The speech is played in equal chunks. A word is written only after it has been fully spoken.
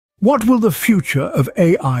What will the future of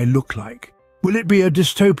AI look like? Will it be a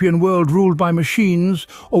dystopian world ruled by machines,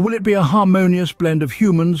 or will it be a harmonious blend of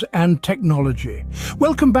humans and technology?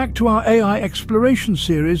 Welcome back to our AI exploration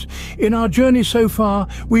series. In our journey so far,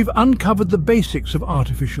 we've uncovered the basics of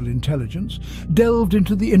artificial intelligence, delved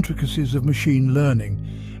into the intricacies of machine learning,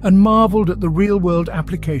 and marveled at the real-world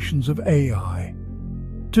applications of AI.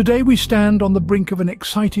 Today we stand on the brink of an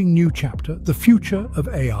exciting new chapter, the future of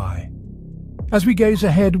AI. As we gaze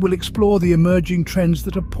ahead, we'll explore the emerging trends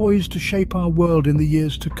that are poised to shape our world in the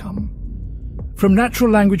years to come. From natural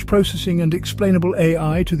language processing and explainable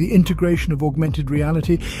AI to the integration of augmented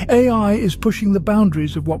reality, AI is pushing the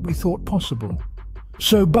boundaries of what we thought possible.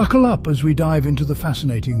 So buckle up as we dive into the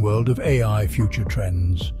fascinating world of AI future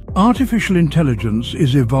trends. Artificial intelligence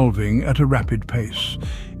is evolving at a rapid pace,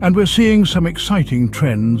 and we're seeing some exciting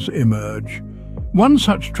trends emerge. One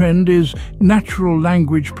such trend is natural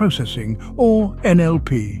language processing, or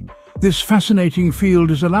NLP. This fascinating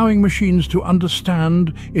field is allowing machines to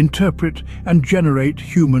understand, interpret, and generate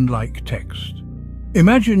human-like text.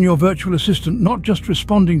 Imagine your virtual assistant not just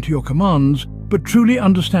responding to your commands, but truly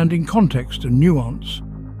understanding context and nuance.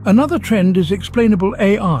 Another trend is explainable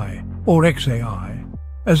AI, or XAI.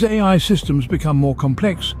 As AI systems become more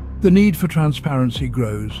complex, the need for transparency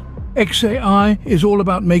grows. XAI is all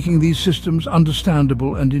about making these systems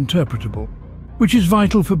understandable and interpretable, which is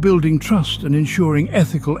vital for building trust and ensuring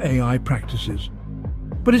ethical AI practices.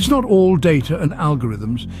 But it's not all data and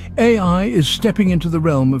algorithms. AI is stepping into the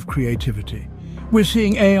realm of creativity. We're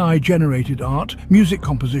seeing AI-generated art, music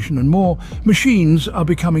composition and more. Machines are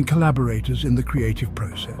becoming collaborators in the creative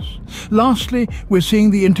process. Lastly, we're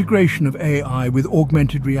seeing the integration of AI with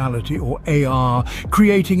augmented reality, or AR,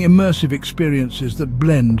 creating immersive experiences that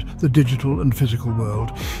blend the digital and physical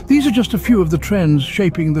world. These are just a few of the trends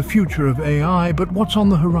shaping the future of AI, but what's on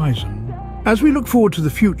the horizon? As we look forward to the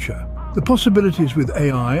future, the possibilities with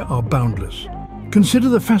AI are boundless. Consider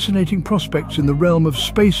the fascinating prospects in the realm of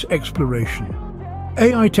space exploration.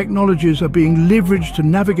 AI technologies are being leveraged to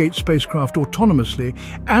navigate spacecraft autonomously,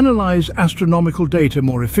 analyze astronomical data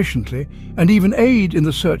more efficiently, and even aid in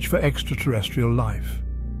the search for extraterrestrial life.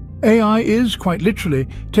 AI is, quite literally,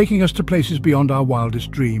 taking us to places beyond our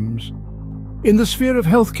wildest dreams. In the sphere of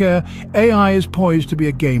healthcare, AI is poised to be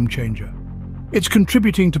a game changer. It's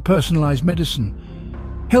contributing to personalized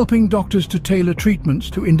medicine, helping doctors to tailor treatments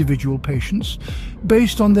to individual patients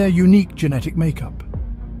based on their unique genetic makeup.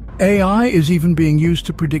 AI is even being used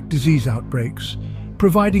to predict disease outbreaks,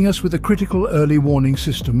 providing us with a critical early warning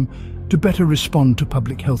system to better respond to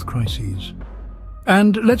public health crises.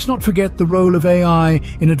 And let's not forget the role of AI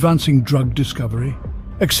in advancing drug discovery,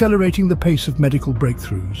 accelerating the pace of medical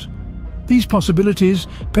breakthroughs. These possibilities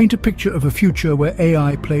paint a picture of a future where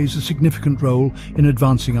AI plays a significant role in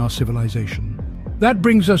advancing our civilization. That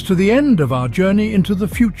brings us to the end of our journey into the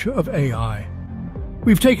future of AI.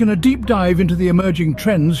 We've taken a deep dive into the emerging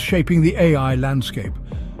trends shaping the AI landscape,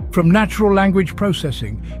 from natural language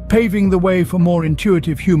processing, paving the way for more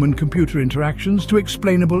intuitive human-computer interactions, to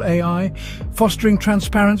explainable AI, fostering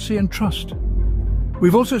transparency and trust.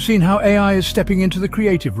 We've also seen how AI is stepping into the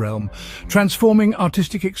creative realm, transforming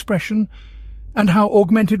artistic expression, and how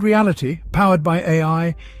augmented reality, powered by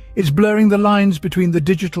AI, is blurring the lines between the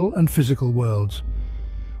digital and physical worlds.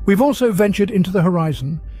 We've also ventured into the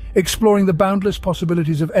horizon, exploring the boundless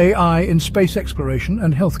possibilities of AI in space exploration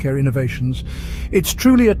and healthcare innovations. It's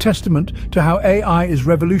truly a testament to how AI is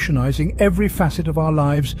revolutionizing every facet of our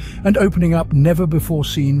lives and opening up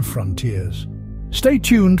never-before-seen frontiers. Stay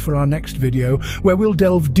tuned for our next video, where we'll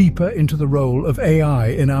delve deeper into the role of AI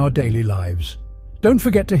in our daily lives. Don't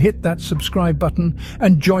forget to hit that subscribe button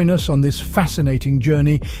and join us on this fascinating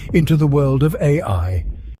journey into the world of AI.